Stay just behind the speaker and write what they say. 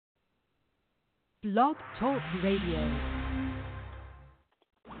Blog Talk Radio.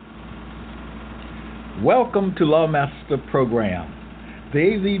 Welcome to Lawmaster Program. The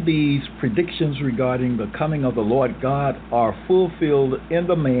AVB's predictions regarding the coming of the Lord God are fulfilled in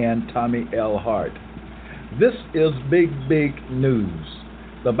the man Tommy L. Hart. This is big news.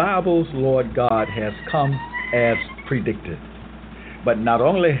 The Bible's Lord God has come as predicted. But not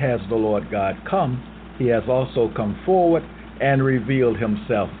only has the Lord God come, he has also come forward and revealed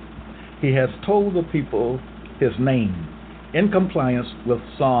himself. He has told the people his name in compliance with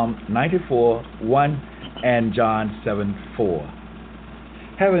Psalm 94:1 and John 7:4.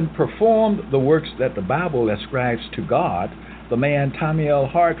 Having performed the works that the Bible ascribes to God, the man Tommy L.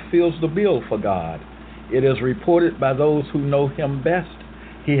 Hart fills the bill for God. It is reported by those who know him best,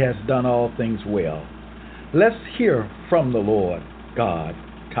 he has done all things well. Let's hear from the Lord God,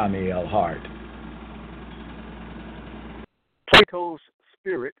 Tommy L. Hart. Plato's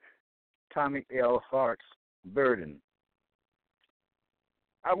Spirit, Tommy L. Hart's Burden.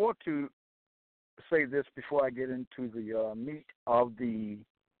 I want to say this before I get into the meat of the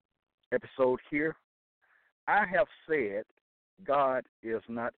episode here. I have said God is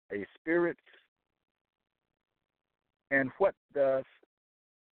not a spirit. And what does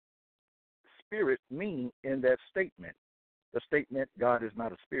spirit mean in that statement? The statement, God is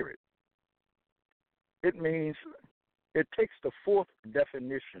not a spirit. It means, it takes the fourth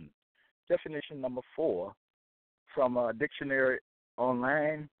definition number 4, from a dictionary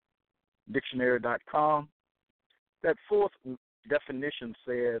online, dictionary.com. That fourth definition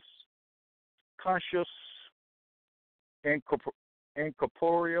says conscious,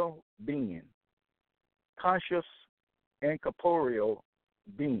 incorporeal being. Conscious, incorporeal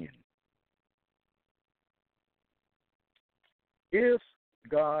being. Is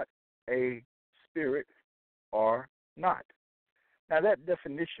God a spirit or not? Now that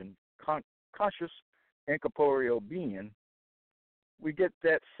definition, conscious, incorporeal being, we get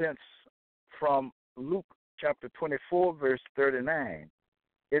that sense from Luke chapter 24, verse 39.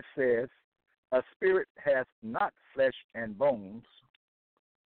 It says, a spirit hath not flesh and bones,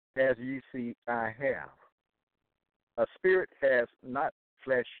 as ye see I have. A spirit has not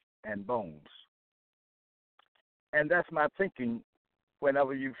flesh and bones. And that's my thinking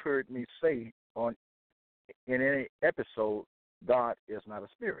whenever you've heard me say in any episode, God is not a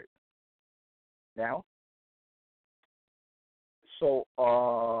spirit. Now, so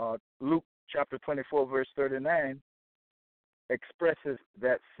Luke chapter 24, verse 39 expresses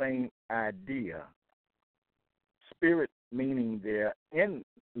that same idea. Spirit meaning there in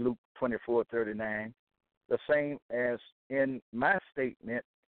Luke 24:39, the same as in my statement,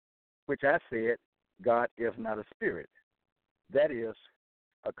 which I said, God is not a spirit. That is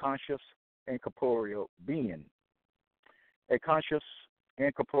a conscious, incorporeal being. A conscious,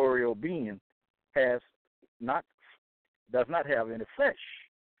 incorporeal being does not have any flesh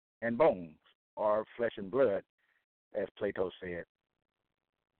and bones, or flesh and blood, as Plato said.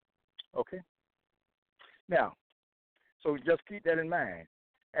 Okay? Now, so just keep that in mind.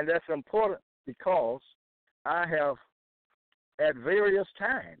 And that's important because I have at various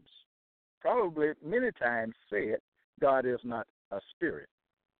times, probably many times, said God is not a spirit.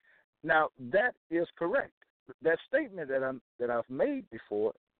 Now, that is correct. That statement that I've made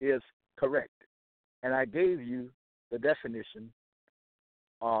before is correct. And I gave you the definition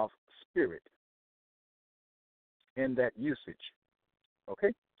of spirit in that usage.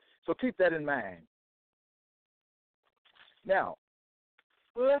 Okay? So keep that in mind. Now,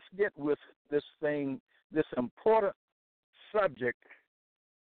 let's get with this important subject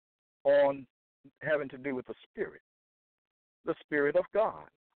on having to do with the Spirit of God.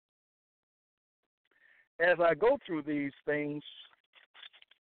 As I go through these things,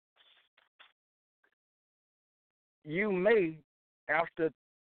 you may, after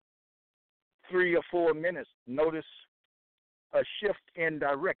 3 or 4 minutes, notice a shift in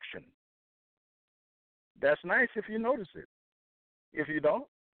direction. That's nice if you notice it. If you don't,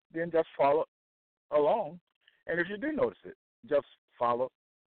 then just follow along. And if you do notice it, just follow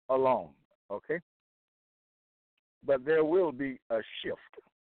along, okay? But there will be a shift.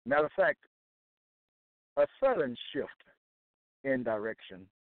 Matter of fact, a sudden shift in direction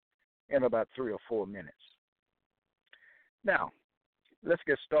in about 3 or 4 minutes. Now, let's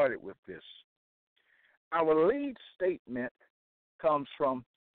get started with this. Our lead statement comes from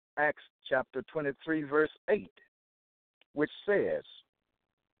Acts chapter 23, verse 8, which says,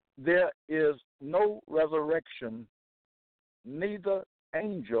 there is no resurrection, neither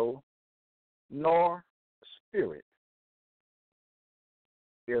angel nor spirit.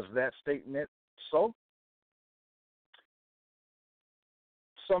 Is that statement so?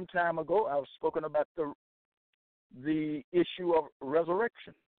 some time ago, I've spoken about the issue of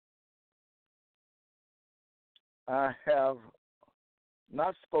resurrection. I have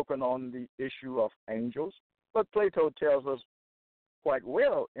not spoken on the issue of angels, but Plato tells us quite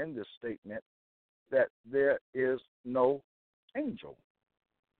well in this statement that there is no angel.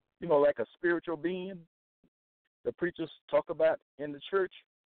 You know, like a spiritual being, the preachers talk about in the church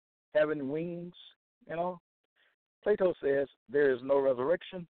having wings, you know. Plato says there is no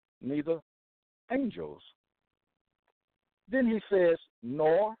resurrection, neither angels. Then he says,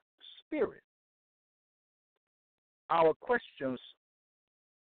 nor spirit. Our questions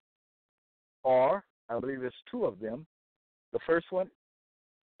are, I believe it's two of them. The first one,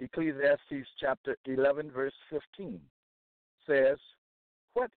 Ecclesiastes chapter 11, verse 15, says,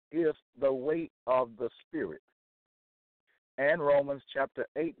 what is the way of the Spirit? And Romans chapter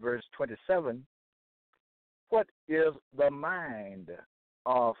 8, verse 27, what is the mind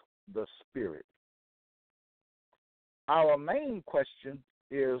of the Spirit? Our main question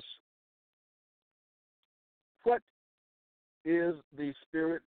is, what is the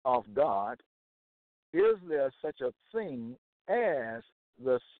Spirit of God? Is there such a thing as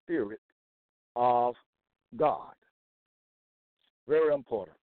the Spirit of God? Very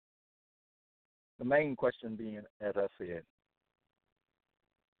important. The main question being, as I said,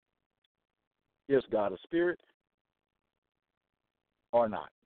 is God a spirit or not?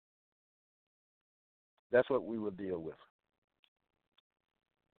 That's what we will deal with.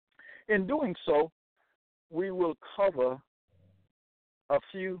 In doing so, we will cover a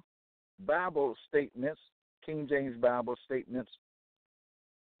few Bible statements, King James Bible statements,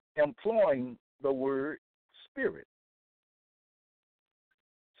 employing the word spirit.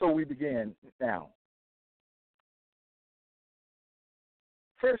 So we begin now.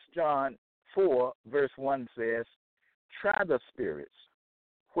 1 John 4, verse 1 says, try the spirits,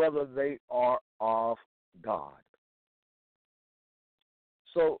 whether they are of God.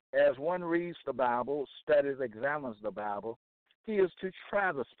 So as one reads the Bible, studies, examines the Bible, he is to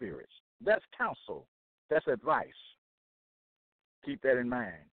try the spirits. That's counsel. That's advice. Keep that in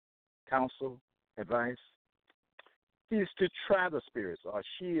mind. Counsel, advice. He is to try the spirits, or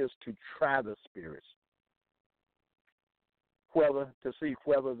she is to try the spirits, to see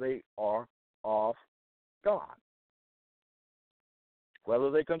whether they are of God,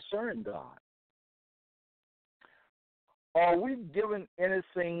 whether they concern God. Are we given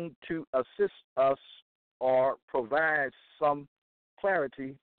anything to assist us or provide some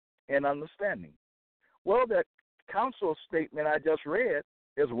clarity and understanding? Well, that counsel statement I just read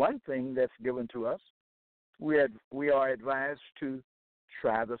is one thing that's given to us. We are advised to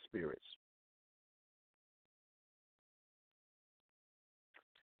try the spirits.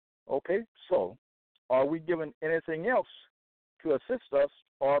 Okay, so are we given anything else to assist us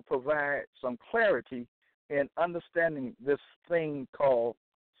or provide some clarity in understanding this thing called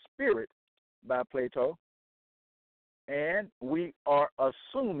spirit by Plato? And we are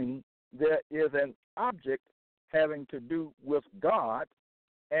assuming there is an object having to do with God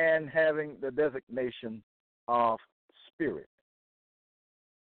and having the designation of spirit.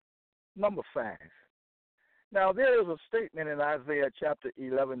 Number 5. Now, there is a statement in Isaiah chapter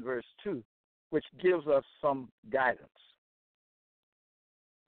 11, verse 2, which gives us some guidance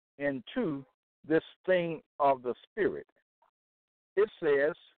into this thing of the Spirit. It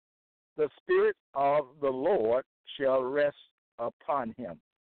says, the Spirit of the Lord shall rest upon him.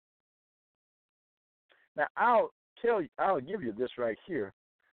 Now, I'll give you this right here.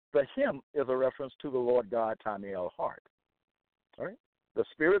 The him is a reference to the Lord God, Tommy L. Hart. All right? The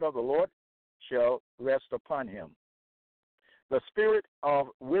Spirit of the Lord shall rest upon him. The Spirit of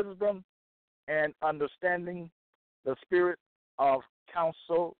wisdom and understanding, the Spirit of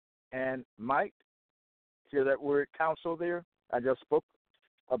counsel and might. Hear that word counsel there? I just spoke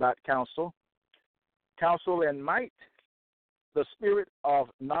about counsel. Counsel and might, the Spirit of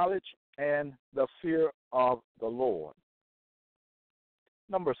knowledge and the fear of the Lord.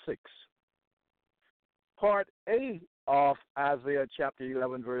 Number 6. Part A of Isaiah chapter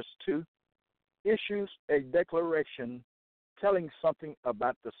 11, verse 2, issues a declaration telling something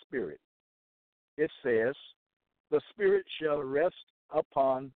about the Spirit. It says, the Spirit shall rest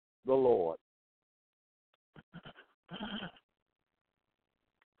upon the Lord.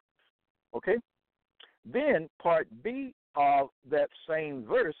 Okay? Then part B of that same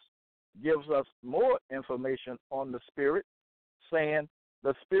verse gives us more information on the Spirit, saying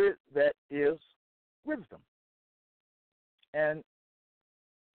the Spirit that is wisdom. And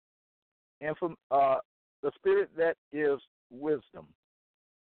the Spirit that is wisdom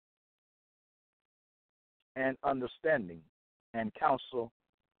and understanding and counsel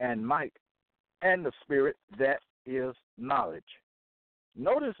and might, and the spirit that is knowledge.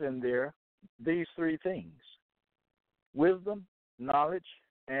 Notice in there these three things: wisdom, knowledge,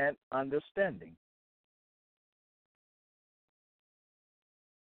 and understanding.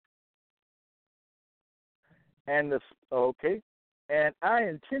 And and I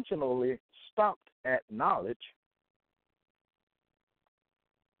intentionally stopped at knowledge.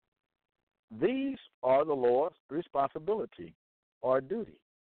 These are the Lord's responsibility or duty.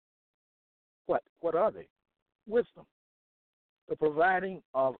 What are they? Wisdom. The providing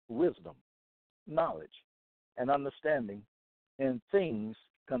of wisdom, knowledge, and understanding in things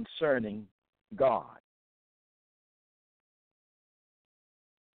concerning God.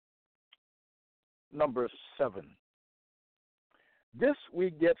 Number 7. This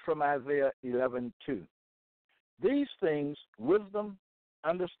we get from Isaiah 11:2. These things, wisdom,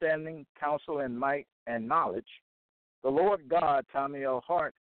 understanding, counsel, and might, and knowledge, the Lord God, Tommy L.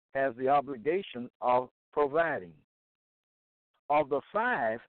 Hart, has the obligation of providing. Of the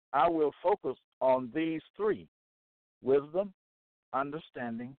 5, I will focus on these 3: wisdom,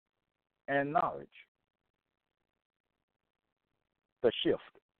 understanding, and knowledge. The shift.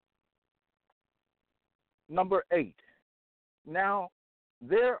 Number 8. Now,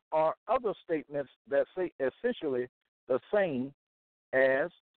 there are other statements that say essentially the same as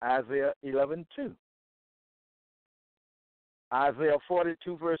Isaiah 11:2. Isaiah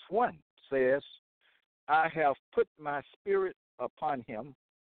 42 verse 1 says, I have put my spirit upon him.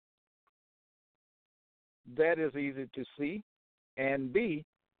 That is easy to see. And B,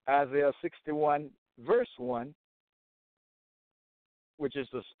 Isaiah 61 verse 1, which says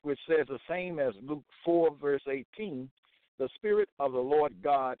the same as Luke 4 verse 18, the Spirit of the Lord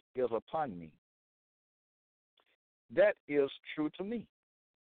God is upon me. That is true to me.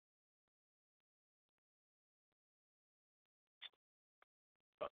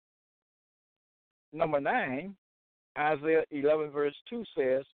 Number 9, Isaiah 11 verse 2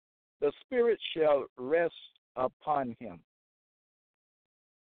 says, the Spirit shall rest upon him.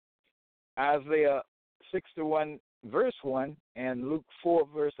 Isaiah 61 verse 1 and Luke 4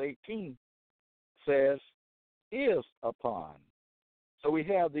 verse 18 says, is upon. So we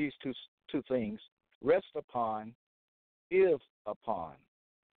have these two things: rest upon, is upon.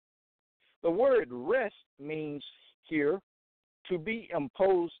 The word rest means here to be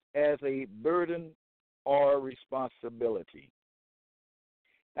imposed as a burden or responsibility.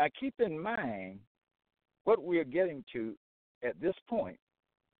 Now keep in mind what we are getting to at this point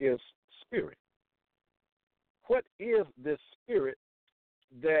is spirit. What is this spirit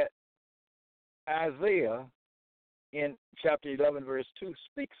that Isaiah in chapter 11 verse 2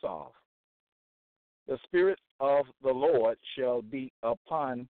 speaks of? The Spirit of the Lord shall be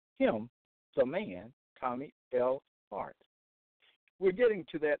upon him, the man, Tommy L. Hart. We're getting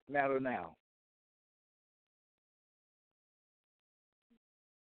to that matter now.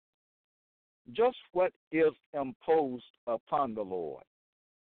 Just what is imposed upon the Lord?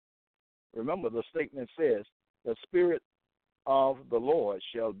 Remember, the statement says, the Spirit of the Lord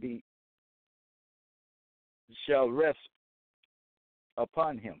shall rest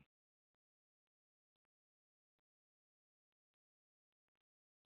upon him.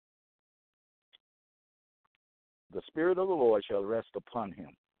 The Spirit of the Lord shall rest upon him.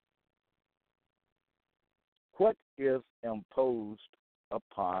 What is imposed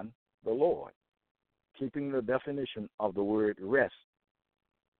upon the Lord? Keeping the definition of the word rest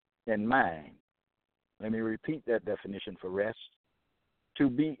in mind. Let me repeat that definition for rest. To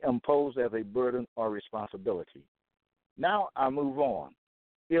be imposed as a burden or responsibility. Now I move on.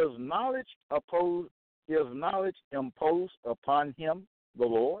 Is knowledge imposed upon him, the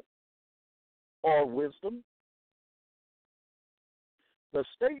Lord, or wisdom? The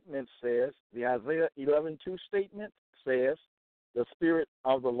statement says, the Isaiah 11:2 statement says, the Spirit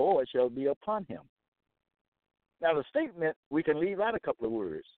of the Lord shall be upon him. Now the statement, we can leave out a couple of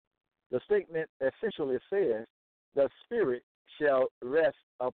words. The statement essentially says, the Spirit shall rest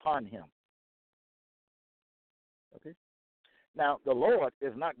upon him. Okay? Now, the Lord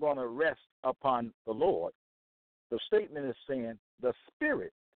is not going to rest upon the Lord. The statement is saying, the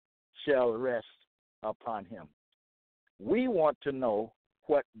Spirit shall rest upon him. We want to know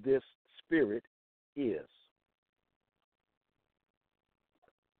what this Spirit is.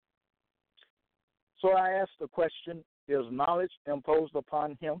 So I ask the question, is knowledge imposed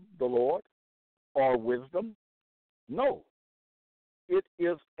upon him, the Lord, or wisdom? No. It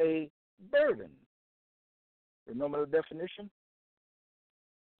is a burden. Remember the definition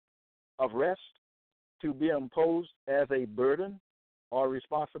of rest? To be imposed as a burden or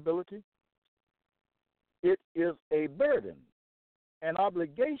responsibility? It is a burden. an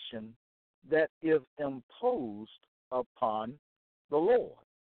obligation that is imposed upon the Lord.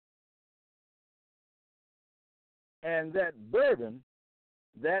 And that burden,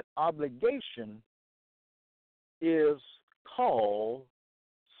 that obligation, is called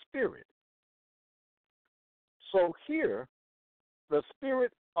spirit. So here, the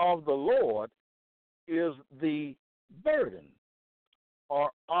Spirit of the Lord is the burden or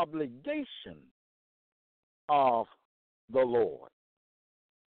obligation of the Lord.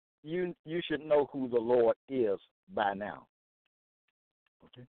 You should know who the Lord is by now.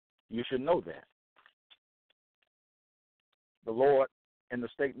 Okay? You should know that. The Lord in the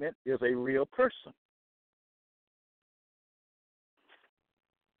statement is a real person.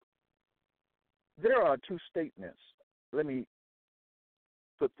 There are two statements. Let me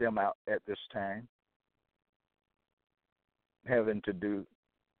put them out at this time, having to do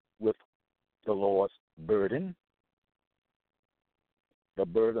with the Lord's burden. The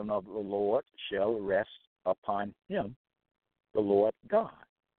burden of the Lord shall rest upon him, the Lord God.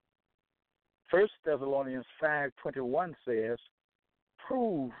 1 Thessalonians 5:21 says,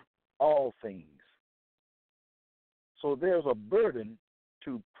 prove all things. So there's a burden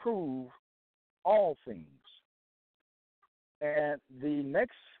to prove all things. And the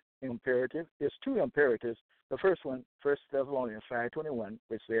next imperative is two imperatives. The first one, 1 Thessalonians 5:21,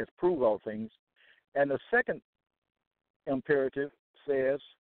 which says, prove all things. And the second imperative says,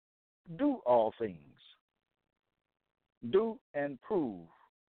 do all things. Do and prove.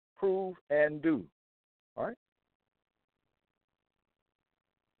 Prove and do. All right?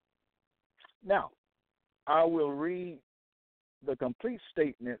 Now, I will read the complete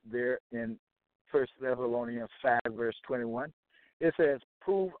statement there in 1 Thessalonians 5, verse 21. It says,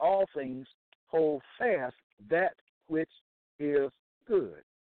 prove all things, hold fast that which is good.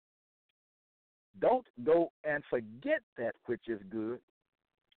 Don't go and forget that which is good.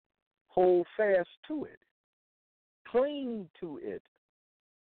 Hold fast to it. Cling to it.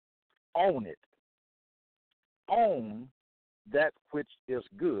 Own it. Own that which is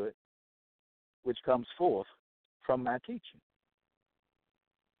good, which comes forth from my teaching.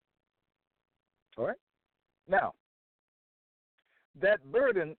 All right? Now, that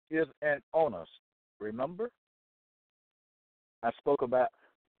burden is an onus. Remember? I spoke about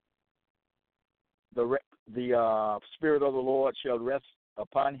the Spirit of the Lord shall rest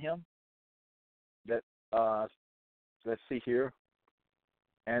upon him. That let's see here.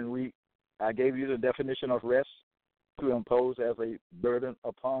 And I gave you the definition of rest, to impose as a burden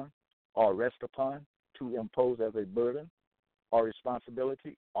upon, or rest upon, to impose as a burden, or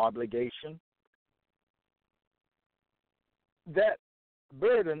responsibility, obligation. That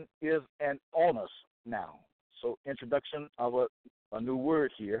burden is an onus now. So introduction of a new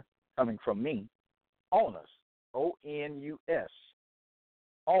word here coming from me, onus, O-N-U-S,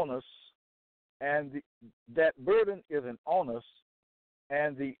 onus, and that burden is an onus,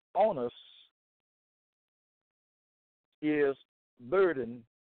 and the onus is burden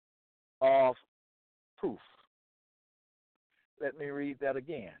of proof. Let me read that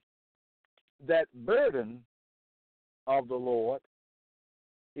again. That burden of the Lord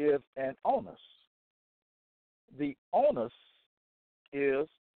is an onus. The onus is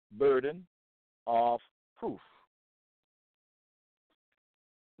burden of proof.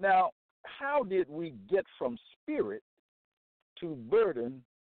 Now, how did we get from spirit to burden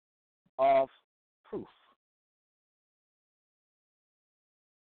of proof?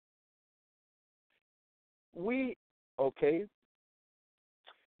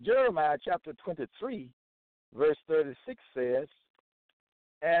 Jeremiah chapter 23, verse 36 says,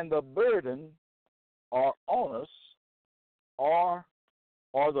 and the burden or onus or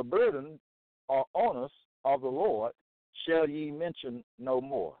the burden or onus of the Lord shall ye mention no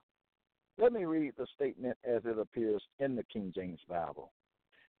more. Let me read the statement as it appears in the King James Bible.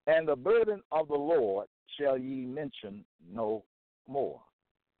 And the burden of the Lord shall ye mention no more.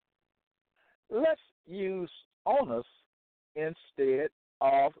 Let's use onus instead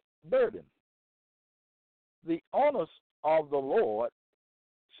of burden. The onus of the Lord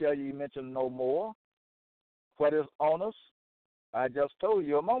shall ye mention no more. What is onus? I just told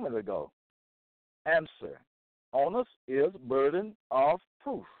you a moment ago. Answer. Onus is burden of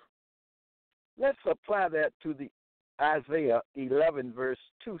proof. Let's apply that to the Isaiah 11, verse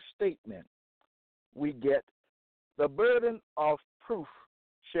 2 statement. We get, the burden of proof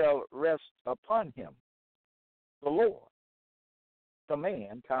shall rest upon him, the Lord, the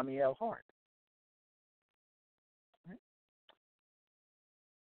man, Tommy L. Hart.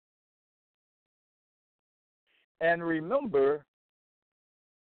 And remember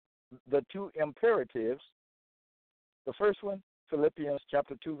the two imperatives. The first one, Philippians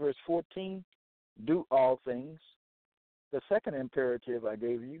chapter 2, verse 14, do all things. The second imperative I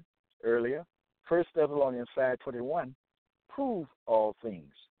gave you earlier, 1 Thessalonians 5:21, prove all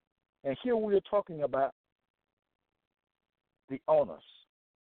things. And here we are talking about the onus,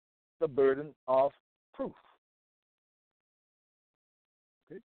 the burden of proof.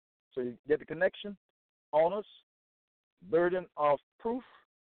 Okay? So you get the connection? Onus, burden of proof,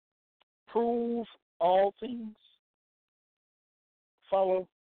 prove all things. Follow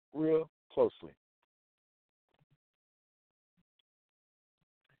real closely.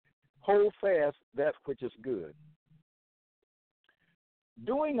 Hold fast that which is good.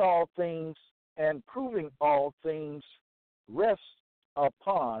 Doing all things and proving all things rests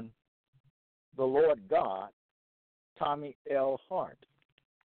upon the Lord God, Tommy L. Hart.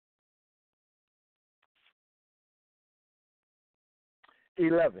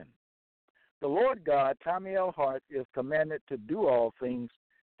 "11. The Lord God, Tommy L. Hart, is commanded to do all things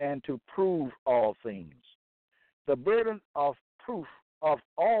and to prove all things. The burden of proof of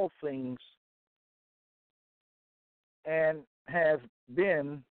all things and has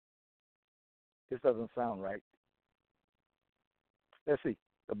been," this doesn't sound right. Let's see.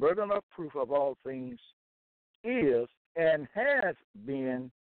 The burden of proof of all things is and has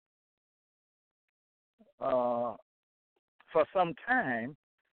been for some time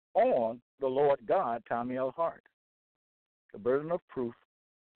on the Lord God, Tommy L. Hart. The burden of proof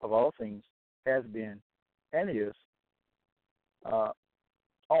of all things has been and is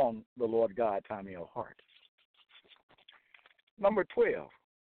on the Lord God, Tommy L. Hart. Number 12,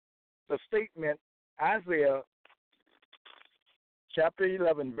 the statement, Isaiah chapter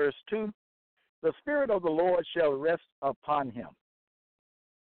 11, verse 2, the Spirit of the Lord shall rest upon him.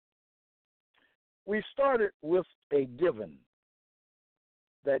 We started with a given.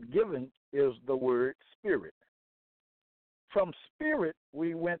 That given is the word spirit. From spirit,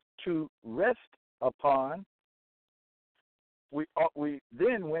 we went to rest upon. We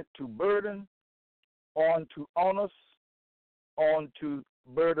then went to burden, on to onus, on to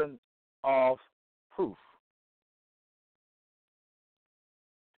burden of proof.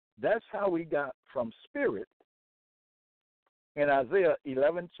 That's how we got from spirit in Isaiah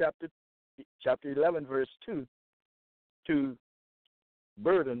 11, chapter 11, verse 2, to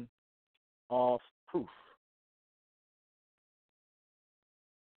burden of proof.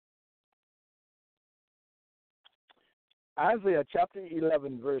 Isaiah chapter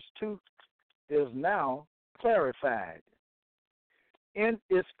 11, verse 2 is now clarified. In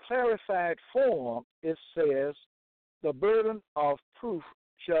its clarified form, it says, the burden of proof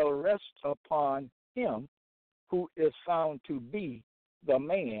shall rest upon him who is found to be the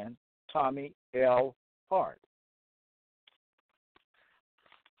man, Tommy L. Hart.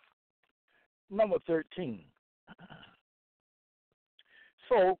 Number 13.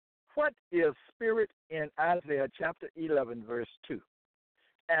 So, what is spirit in Isaiah chapter 11, verse 2?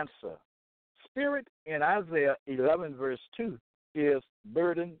 Answer. Spirit in Isaiah 11, verse 2 is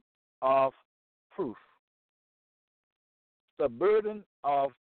burden of proof. The burden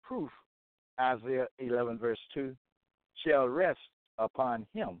of proof, Isaiah 11, verse 2, shall rest upon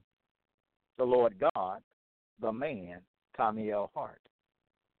him, the Lord God, the man, Tommy L. Hart.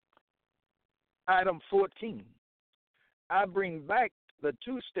 Item 14. I bring back the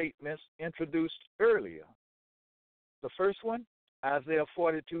two statements introduced earlier. The first one, Isaiah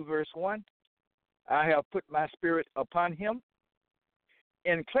 42, verse 1, I have put my spirit upon him.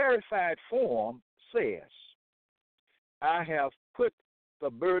 In clarified form says, I have put the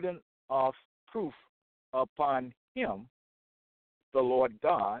burden of proof upon him, the Lord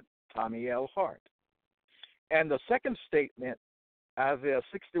God, Tommy L. Hart. And the second statement, Isaiah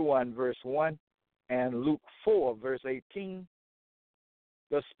 61, verse 1, and Luke 4, verse 18,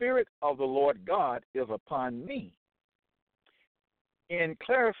 the Spirit of the Lord God is upon me. In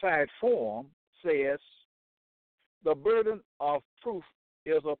clarified form says, the burden of proof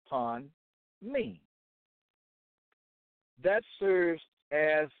is upon me. That serves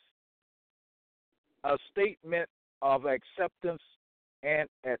as a statement of acceptance and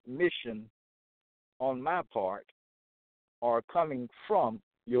admission on my part, or coming from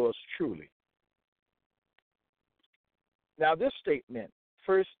yours truly. Now this statement,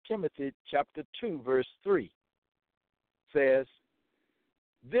 1 Timothy chapter 2, verse 3, says,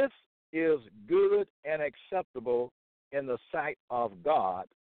 this is good and acceptable in the sight of God,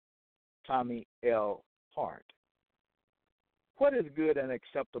 Tommy L. Hart. What is good and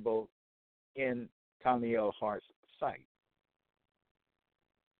acceptable in Tommy L. Hart's sight?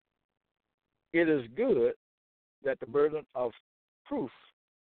 It is good that the burden of proof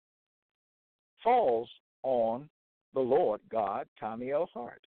falls on the Lord God, Tommy L.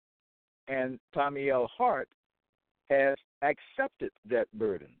 Hart. And Tommy L. Hart has accepted that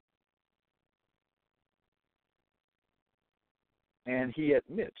burden. And he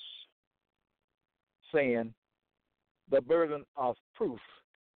admits, saying, the burden of proof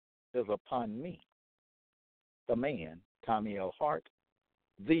is upon me, the man, Tommy L. Hart,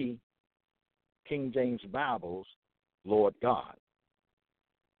 the King James Bible's Lord God.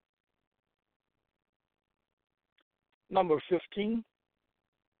 Number 15,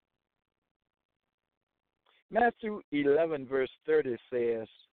 Matthew 11, verse 30 says,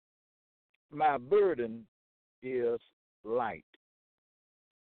 my burden is light.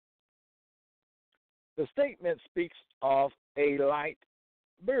 The statement speaks of a light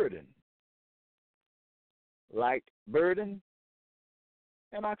burden. Light burden,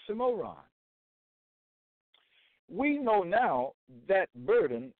 an oxymoron. We know now that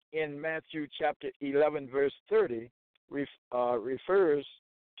burden in Matthew chapter 11, verse 30 refers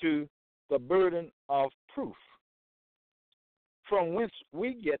to the burden of proof, from whence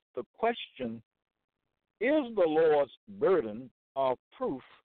we get the question, is the Lord's burden of proof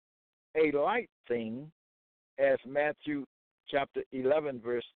a light thing, as Matthew chapter 11,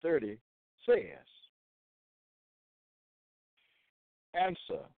 verse 30 says?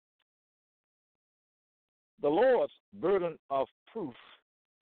 Answer. The Lord's burden of proof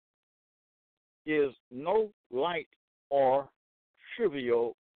is no light or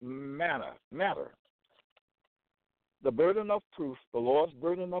trivial matter. The burden of proof, the Lord's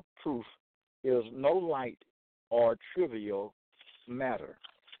burden of proof, is no light or trivial matter.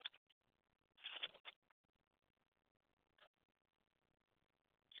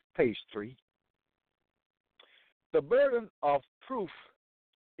 Page 3. The burden of proof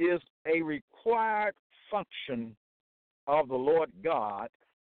is a required function of the Lord God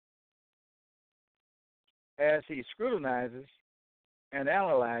as he scrutinizes and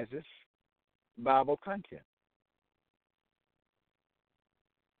analyzes Bible content.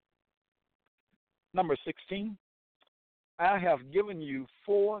 Number 16, I have given you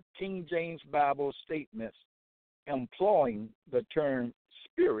 4 King James Bible statements employing the term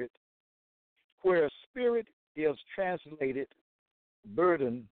spirit, where spirit is translated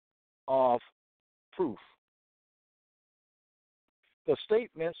burden of proof. The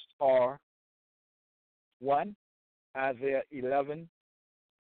statements are 1, Isaiah 11.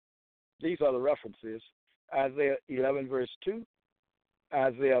 These are the references. Isaiah 11, verse 2,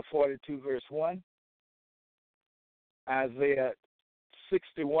 Isaiah 42, verse 1, Isaiah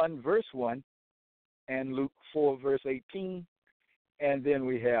 61, verse 1, and Luke 4, verse 18. And then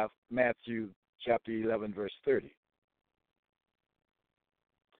we have Matthew chapter 11, verse 30.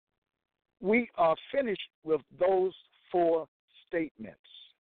 We are finished with those 4 statements.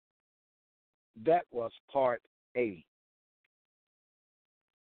 That was part A.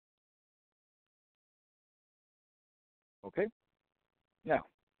 Okay? Now,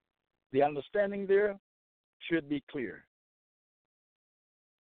 the understanding there should be clear.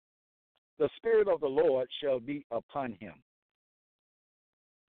 The Spirit of the Lord shall be upon him.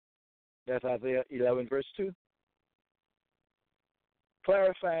 That's Isaiah 11, verse 2.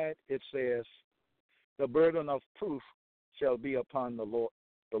 Clarified, it says, the burden of proof shall be upon the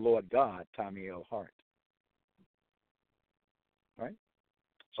Lord God, Tommy L. Hart. Right?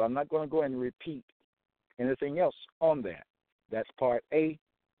 So I'm not going to go and repeat anything else on that. That's part A,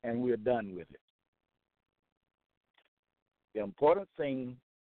 and we're done with it. The important thing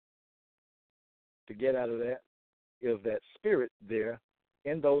to get out of that is that spirit there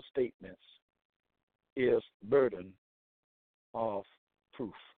in those statements is burden of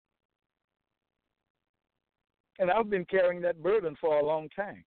proof. And I've been carrying that burden for a long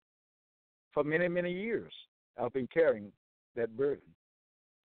time. For many, many years, I've been carrying that burden.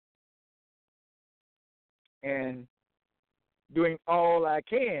 And doing all I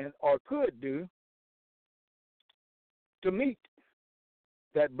can or could do to meet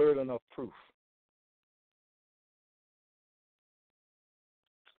that burden of proof.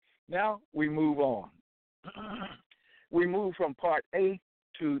 Now we move on. We move from part A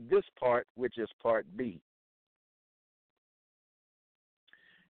to this part, which is part B.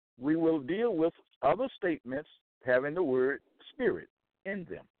 We will deal with other statements having the word spirit in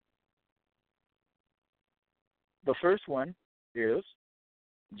them. The first one is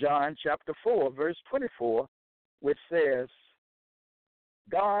John chapter 4, verse 24, which says,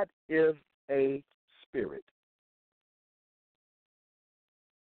 God is a spirit.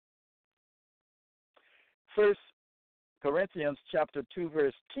 First Corinthians chapter 2,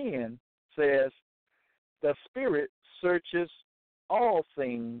 verse 10 says, the Spirit searches all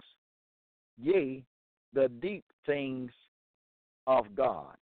things, yea, the deep things of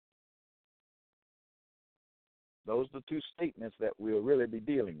God. Those are the two statements that we'll really be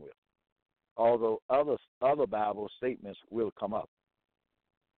dealing with, although other Bible statements will come up.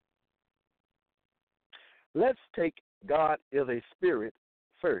 Let's take God is a spirit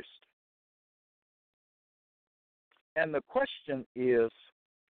first. And the question is,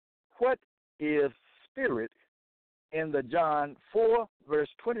 what is spirit in the John 4, verse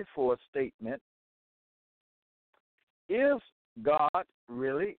 24 statement? Is God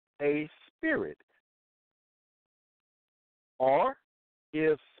really a spirit? Or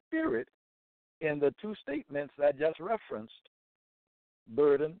is spirit in the two statements I just referenced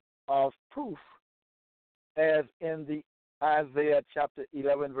burden of proof, as in the Isaiah chapter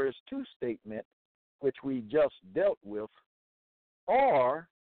 11, verse 2 statement, which we just dealt with, or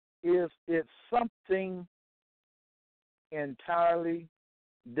is it something entirely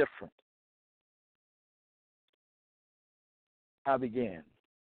different? I began.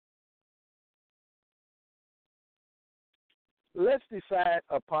 Let's decide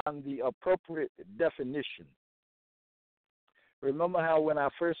upon the appropriate definition. Remember how when I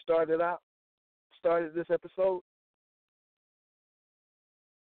first started this episode,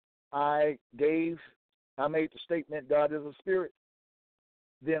 I made the statement, God is a spirit.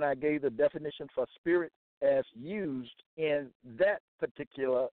 Then I gave the definition for spirit as used in that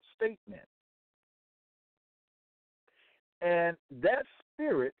particular statement. And that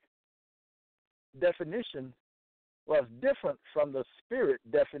spirit definition was different from the spirit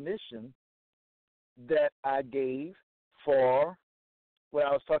definition that I gave for when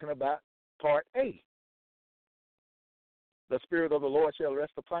I was talking about part A. The Spirit of the Lord shall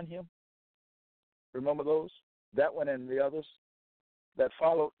rest upon him. Remember those? That one and the others that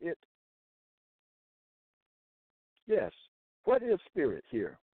followed it. Yes. What is spirit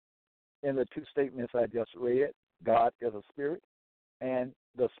here? In the two statements I just read, God is a spirit, and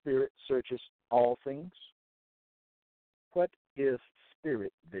the Spirit searches all things. What is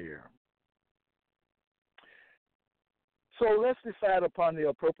spirit there? So let's decide upon the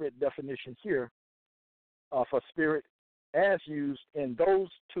appropriate definition here for spirit as used in those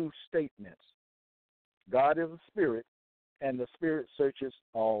two statements. God is a spirit, and the Spirit searches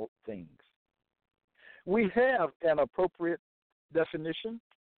all things. We have an appropriate definition.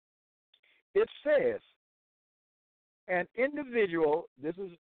 It says, an individual, this is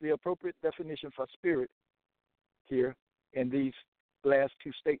the appropriate definition for spirit here in these last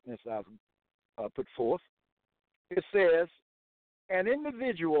two statements I've put forth. It says, an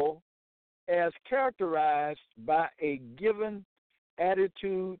individual as characterized by a given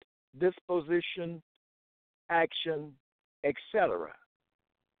attitude, disposition, action, etc.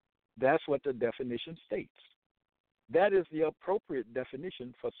 That's what the definition states. That is the appropriate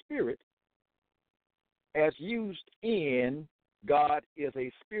definition for spirit as used in God is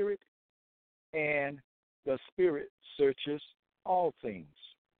a spirit, and the Spirit searches all things.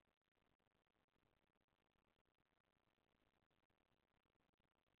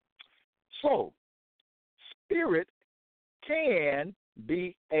 So, spirit can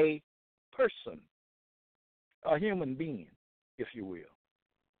be a person, a human being, if you will.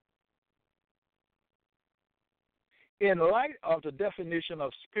 In light of the definition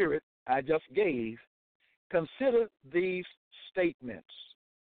of spirit I just gave, consider these statements.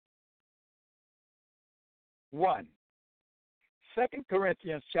 1. 2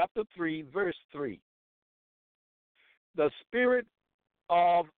 Corinthians chapter 3, verse 3. The Spirit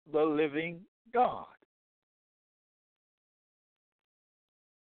of the living God.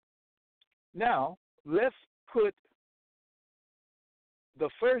 Now, let's put the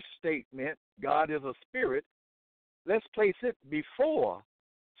first statement, God is a spirit, let's place it before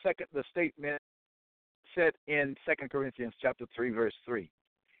the statement said in 2 Corinthians chapter 3, verse 3.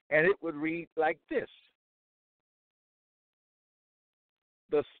 And it would read like this.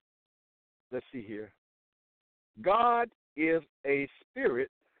 Let's see here. God is a spirit,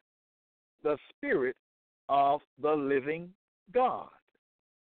 the Spirit of the living God.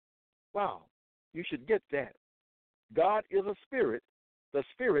 Wow, you should get that. God is a spirit, the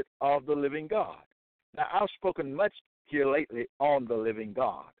Spirit of the living God. Now, I've spoken much here lately on the living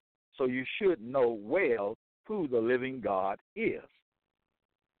God, so you should know well who the living God is.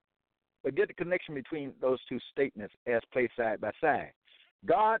 But get the connection between those two statements as placed side by side.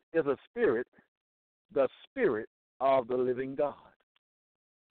 God is a spirit, the Spirit of the living God.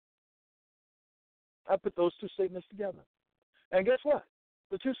 I put those two statements together. And guess what?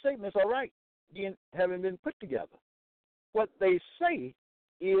 The two statements are right, having been put together. What they say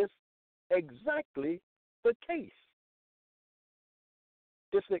is exactly the case.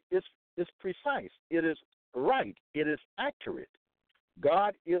 It's is precise. It is right. It is accurate.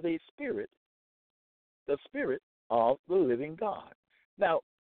 God is a spirit, the spirit of the living God. Now,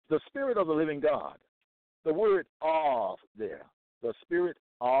 the spirit of the living God, the word of there, the spirit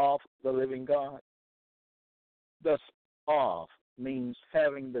of the living God, the of means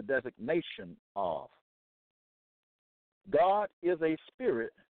having the designation of. God is a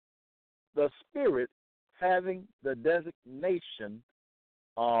spirit, the spirit having the designation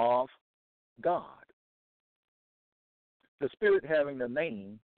of God. The spirit having the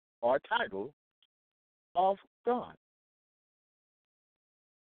name or title of God.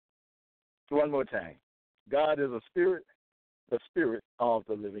 One more time. God is a spirit, the spirit of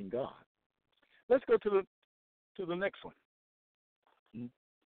the living God. Let's go to the next one.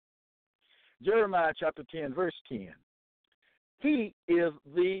 Jeremiah chapter 10, verse 10. He is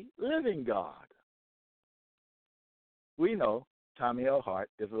the living God. We know Tommy L. Hart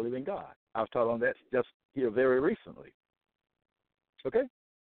is the living God. I was taught on that just here very recently. Okay?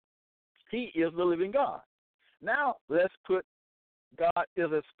 He is the living God. Now, let's put God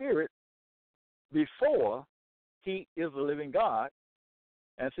is a spirit before he is the living God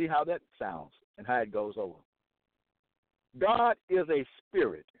and see how that sounds and how it goes over. God is a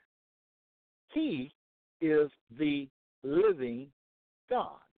spirit. He is the living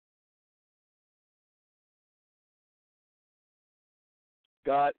God.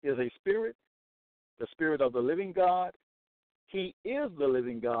 God is a spirit, the spirit of the living God. He is the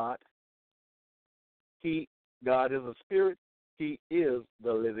living God. God is a spirit. He is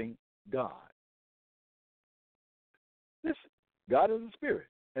the living God. Listen, God is a spirit.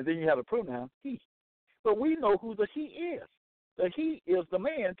 And then you have a pronoun, he. But we know who the he is. The he is the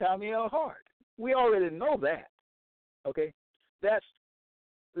man, Tommy L. Hart. We already know that. Okay? That's,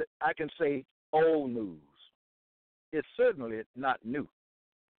 I can say, old news. It's certainly not new.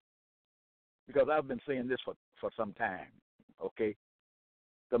 Because I've been saying this for some time. Okay?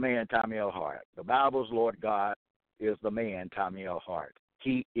 The man, Tommy L. Hart. The Bible's Lord God is the man, Tommy L. Hart.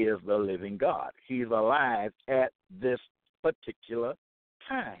 He is the living God. He's alive at this particular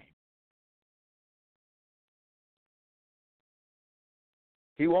time.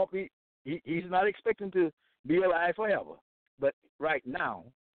 He won't be, he's not expecting to be alive forever. But right now,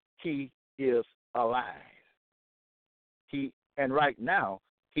 he is alive. And right now,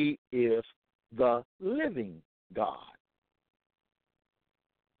 he is the living God.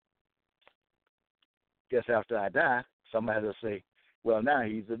 Guess after I die, somebody will say, well, now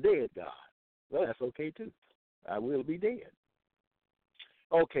he's a dead God. Well, that's okay, too. I will be dead.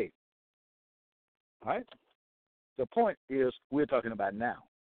 Okay. All right? The point is we're talking about now.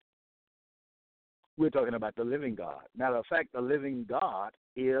 We're talking about the living God. Matter of fact, the living God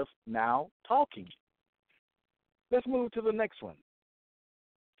is now talking. Let's move to the next one.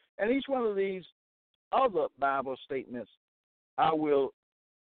 And each one of these other Bible statements, I will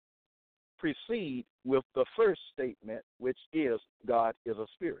precede with the first statement, which is God is a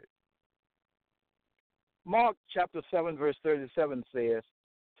spirit. Mark chapter 7, verse 37 says,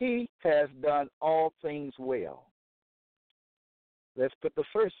 he has done all things well. Let's put the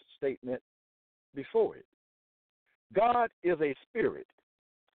first statement before it. God is a spirit.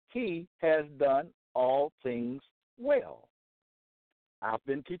 He has done all things well. I've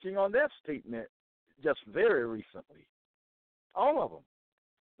been teaching on that statement just very recently. All of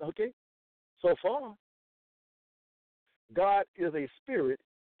them. Okay? So far, God is a spirit.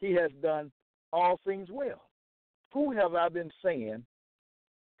 He has done all things well. Who have I been saying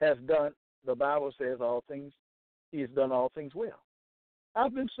has done, the Bible says all things, he has done all things well.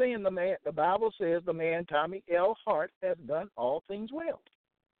 I've been saying the Bible says the man Tommy L. Hart has done all things well.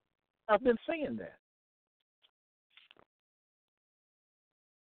 I've been saying that.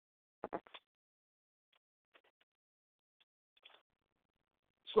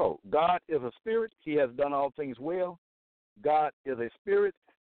 So, God is a spirit. He has done all things well. God is a spirit,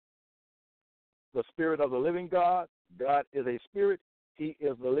 the spirit of the living God. God is a spirit. He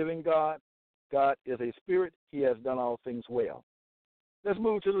is the living God. God is a spirit. He has done all things well. Let's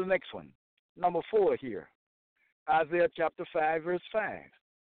move to the next one. Number 4 here. Isaiah chapter 5, verse 5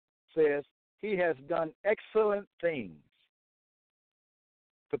 says, he has done excellent things.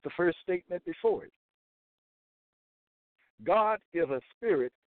 Put the first statement before it. God is a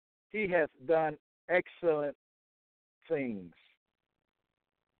spirit. He has done excellent things.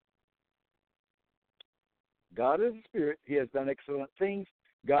 God is a spirit. He has done excellent things.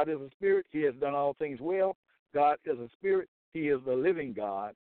 God is a spirit. He has done all things well. God is a spirit. He is the living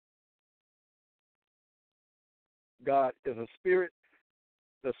God. God is a spirit,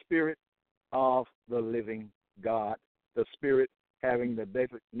 the spirit of the living God, the spirit having the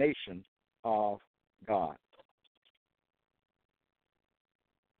designation of God.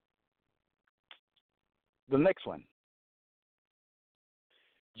 The next one,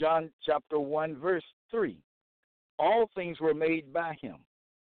 John chapter 1, verse 3. All things were made by him.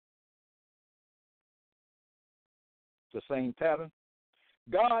 The same pattern.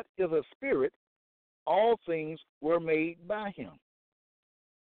 God is a spirit. All things were made by him.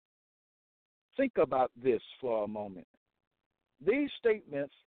 Think about this for a moment. These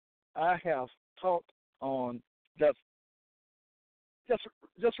statements I have taught on just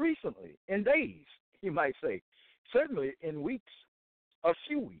recently, in days, you might say, certainly in weeks, a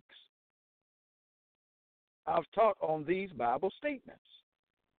few weeks. I've taught on these Bible statements.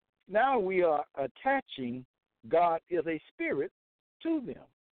 Now we are attaching God is a spirit to them.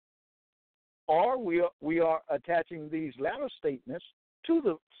 Or we are attaching these latter statements to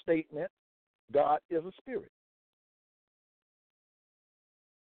the statement God is a spirit.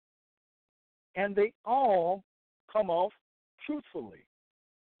 And they all come off truthfully.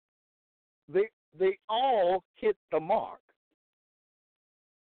 They all hit the mark.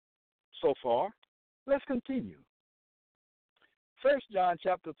 So far, let's continue. 1 John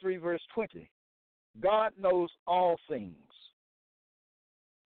chapter 3, verse 20. God knows all things.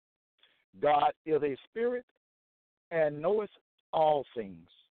 God is a spirit and knoweth all things.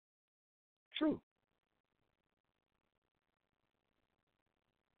 True.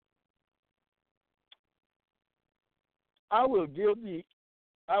 I will give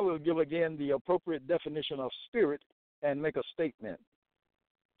again the appropriate definition of spirit and make a statement.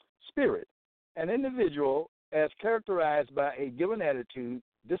 Spirit, an individual as characterized by a given attitude,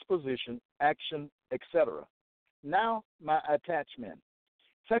 disposition, action, etc. Now my attachment.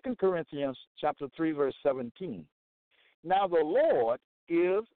 2 Corinthians chapter 3, verse 17. Now the Lord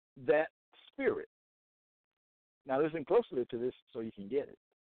is that spirit. Now listen closely to this so you can get it.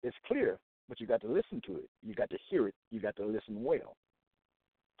 It's clear, but you got to listen to it. You got to hear it. You got to listen well.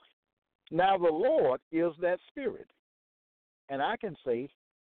 Now the Lord is that spirit. And I can say,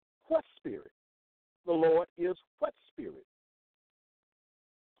 what spirit? The Lord is what spirit?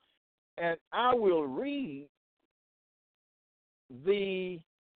 And I will read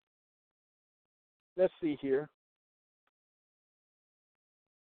let's see here,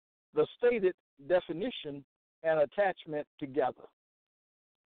 the stated definition and attachment together.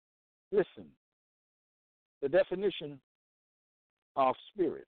 Listen, the definition of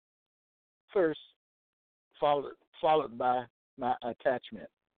spirit. First, followed by my attachment.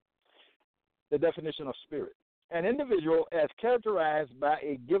 The definition of spirit. An individual as characterized by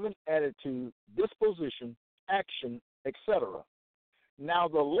a given attitude, disposition, action, etc. Now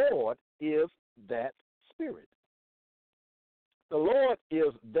the Lord is that spirit. The Lord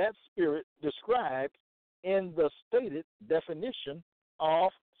is that spirit described in the stated definition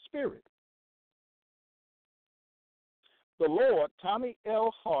of spirit. The Lord, Tommy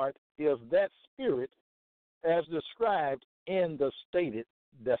L. Hart, is that spirit as described in the stated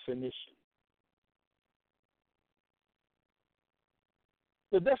definition.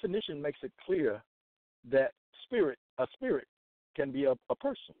 The definition makes it clear that a spirit can be a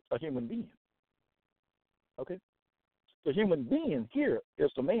person, a human being. Okay? The human being here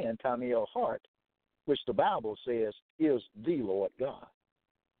is the man, Tommy L. Hart, which the Bible says is the Lord God.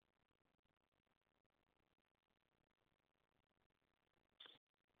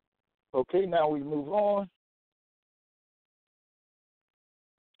 Okay, now we move on.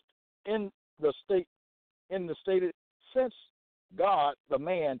 In the stated sense, God, the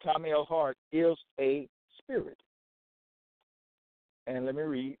man, Tommy L. Hart, is a spirit. And let me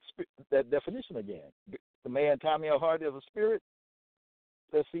read that definition again. The man, Tommy L. Hart, is a spirit.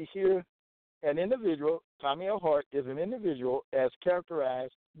 Let's see here. An individual, Tommy L. Hart, is an individual as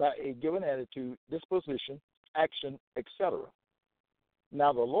characterized by a given attitude, disposition, action, etc.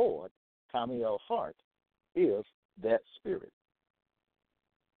 Now the Lord, Tommy L. Hart, is that spirit.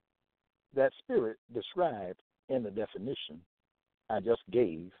 That spirit described in the definition I just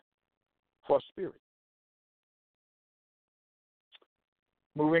gave for spirit.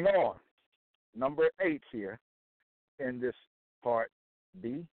 Moving on, number 8 here in this part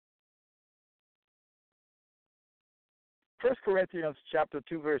B. 1 Corinthians chapter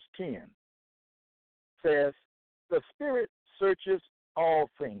 2, verse 10 says, the Spirit searches all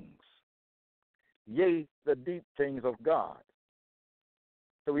things, yea, the deep things of God.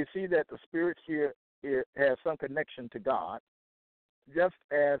 So we see that the Spirit here has some connection to God, just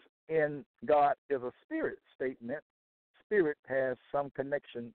as in God is a spirit statement, spirit has some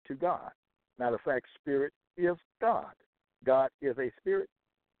connection to God. Matter of fact, spirit is God. God is a spirit.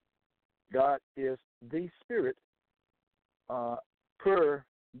 God is the spirit per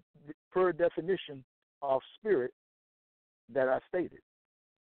definition of spirit that I stated.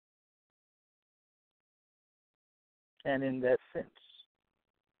 And in that sense.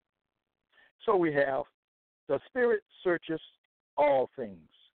 So we have the Spirit searches all things.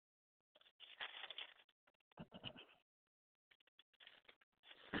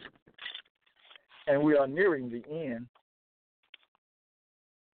 And we are nearing the end.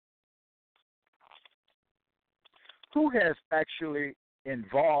 Who has actually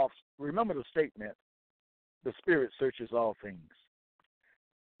involved, remember the statement, the Spirit searches all things.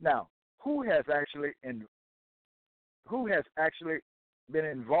 Now, who has actually been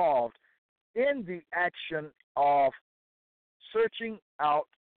involved in the action of searching out,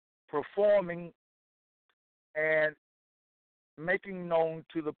 performing, and making known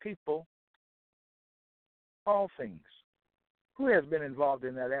to the people all things? Who has been involved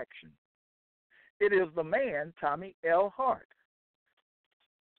in that action? It is the man, Tommy L. Hart.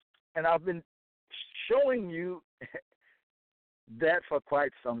 And I've been showing you that for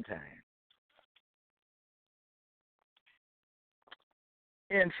quite some time.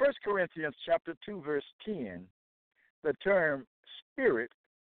 In 1 Corinthians chapter 2, verse 10, the term spirit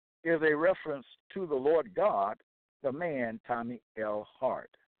is a reference to the Lord God, the man, Tommy L. Hart.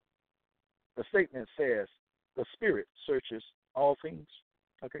 The statement says, the Spirit searches all things.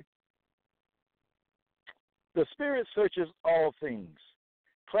 Okay? The Spirit searches all things.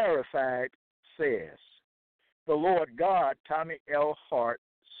 Clarified says, the Lord God, Tommy L. Hart,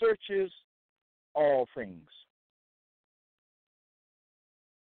 searches all things.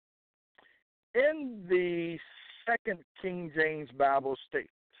 In the Second King James Bible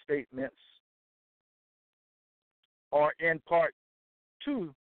statements, or in part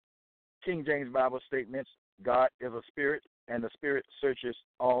 2 King James Bible statements, God is a spirit, and the Spirit searches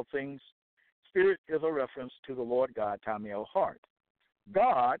all things. Spirit is a reference to the Lord God, Tommy L. Hart.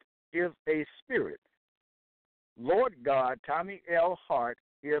 God is a spirit. Lord God, Tommy L. Hart,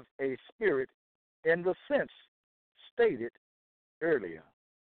 is a spirit in the sense stated earlier.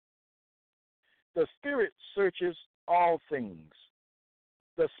 The Spirit searches all things.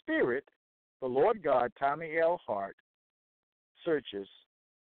 The Spirit, the Lord God, Tommy L. Hart, searches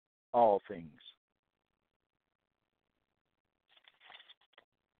all things.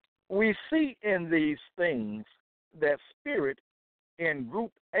 We see in these things that spirit in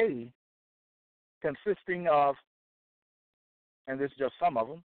group A, consisting of, and this is just some of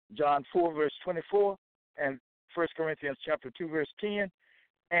them, John 4, verse 24, and 1 Corinthians chapter 2, verse 10,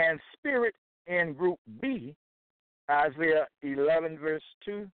 and spirit in group B, Isaiah 11, verse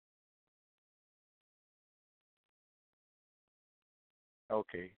 2.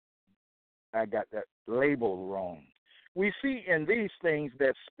 Okay, I got that label wrong. We see in these things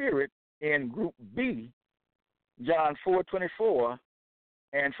that spirit in group B, John 4:24,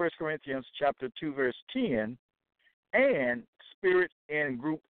 and 1 Corinthians chapter 2, verse 10, and spirit in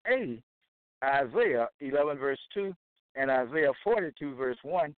group A, Isaiah 11, verse 2, and Isaiah 42, verse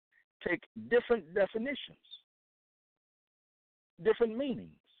 1, take different definitions, different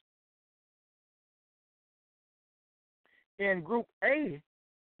meanings. In group A,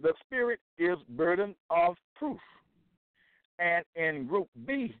 the spirit is burden of proof. And in group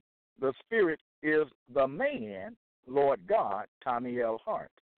B, the spirit is the man, Lord God, Tommy L. Hart.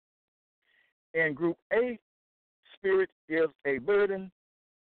 In group A, spirit is a burden.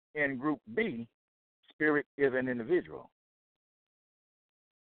 In group B, spirit is an individual.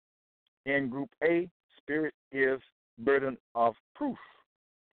 In group A, spirit is burden of proof.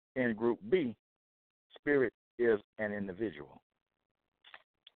 In group B, spirit is an individual.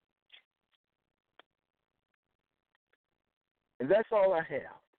 And that's all I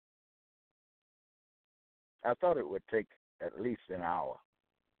have. I thought it would take at least an hour.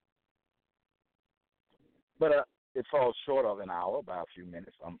 But it falls short of an hour by a few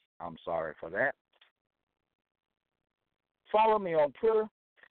minutes. I'm sorry for that. Follow me on Twitter.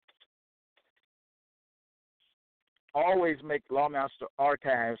 Always make Lawmaster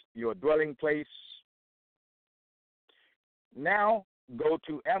Archives your dwelling place. Now go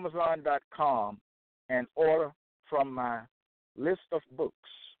to Amazon.com and order from my list of books.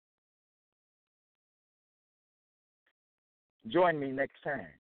 Join me next time.